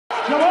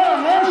Come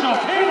on, Rancho,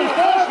 Taylor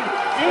Foster,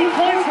 8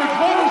 points for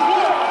Dylan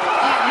Stewart.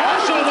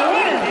 Rancho, the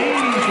winner.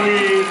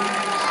 83,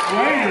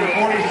 Rainer,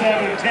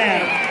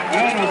 47-10.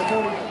 Reynolds,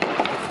 40.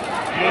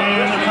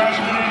 And the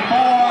freshman in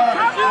 4.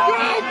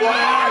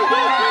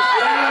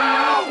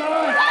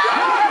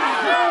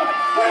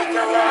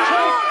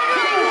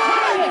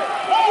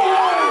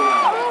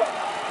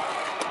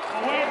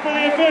 Wait for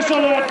the official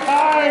that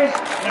ties,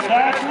 and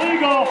that's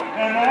legal,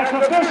 and that's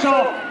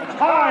official. It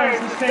ties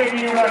the state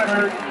meet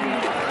record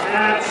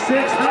at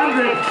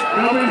 600.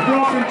 Nobody's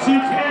broken 210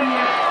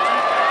 yet.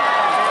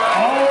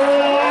 Over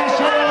the last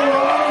shoulder,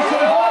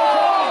 Robinson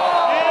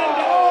and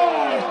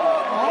goes.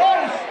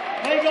 Yes,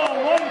 they go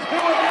 1-2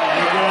 again.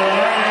 They go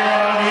there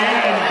on the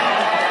end.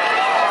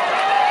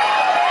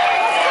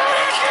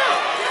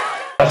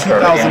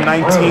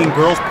 2019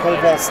 girls pole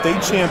vault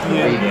state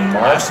champion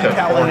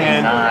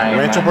Callahan,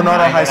 Rancho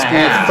Bernardo High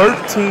School,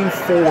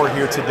 13-4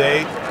 here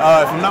today. If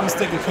I'm not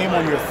mistaken, came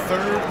on your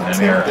third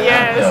attempt.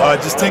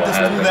 Yes. Just take us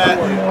through that.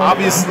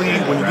 Obviously,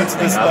 when you get to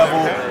this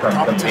level,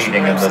 competition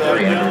ramps up. 2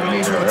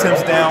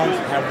 attempts down,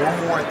 have one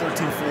more at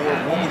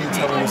 13-4. What would you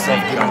tell yourself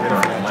getting ready for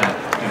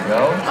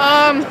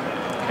Rancho?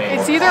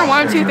 It's either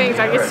one of two things.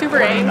 I get super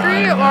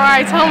angry, or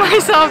I tell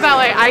myself that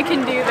like I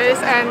can do this,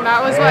 and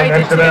that was what I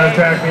did today.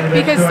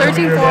 Because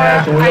 13-4,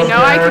 I know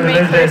I can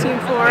make 13-4,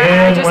 and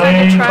I just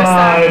had to trust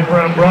that I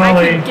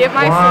could get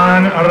my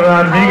form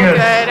all good,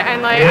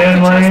 and like I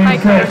could trust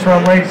my coach.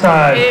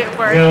 It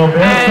worked, and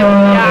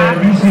yeah,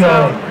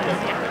 so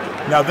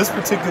yeah. Now this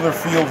particular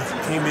field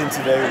came in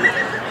today with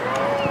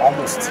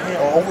almost 10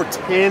 or over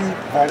 10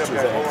 vaulters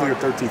that had cleared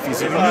 13 feet,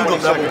 so you knew the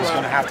level was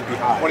going to have to be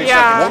high.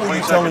 Yeah. What were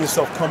you telling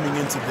yourself coming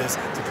into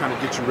this to kind of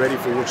get you ready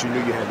for what you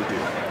knew you had to do?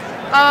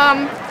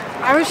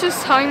 I was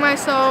just telling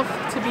myself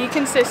to be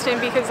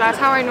consistent because that's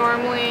how I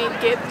normally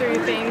get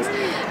through things.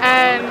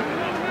 And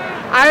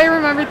I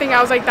remember thinking,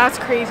 I was like, that's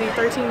crazy,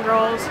 10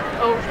 girls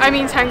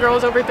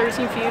over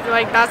 13 feet,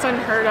 like that's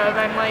unheard of.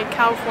 And like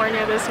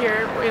California this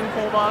year in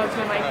pole vault has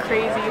been like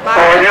crazy. But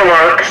It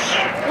works.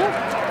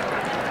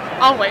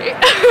 I'll wait.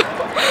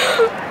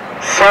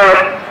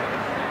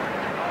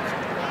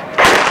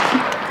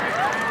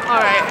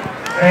 Alright.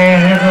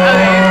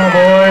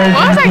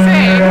 What was I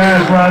saying?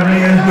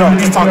 No,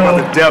 just talking about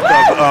the depth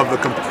of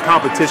the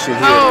competition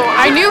here. Oh,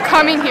 I knew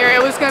coming here it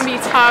was going to be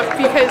tough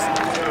because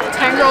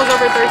 10 girls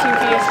over 13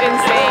 feet is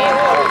insane.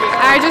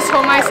 And I just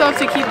told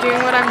myself to keep doing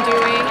what I'm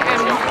doing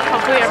and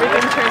hopefully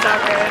everything turns out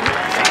good.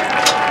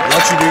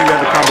 Once you knew you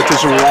had the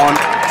competition on,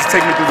 just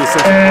take me through the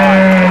sense of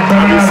pride.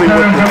 Obviously,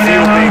 with the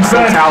field being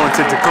so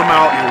talented, to come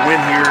out and win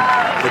here,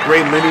 the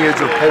great lineage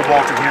of pole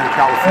vaulting here in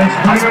California.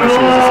 How special is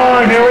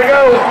this? Here we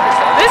go.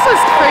 This was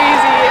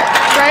crazy.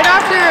 Right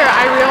after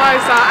I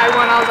realized that I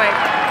won, I was like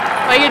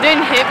it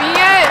didn't hit me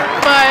yet,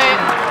 but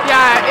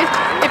yeah,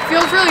 it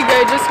feels really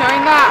good just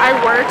knowing that I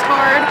worked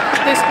hard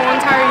this whole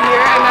entire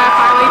year and that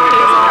finally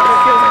pays off.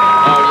 It feels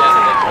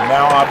amazing. And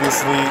now,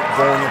 obviously,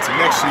 going into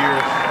next year,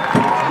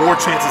 more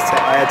chances to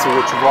add to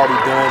what you've already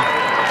done.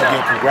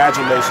 Again,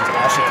 congratulations,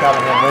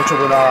 Callahan, Rancho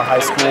Bernardo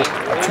High School,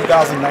 a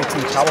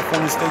 2019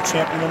 California State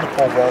champion in the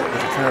pole vault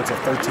with a clearance of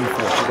 13-4.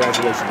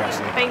 Congratulations,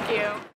 Ashley. Thank you.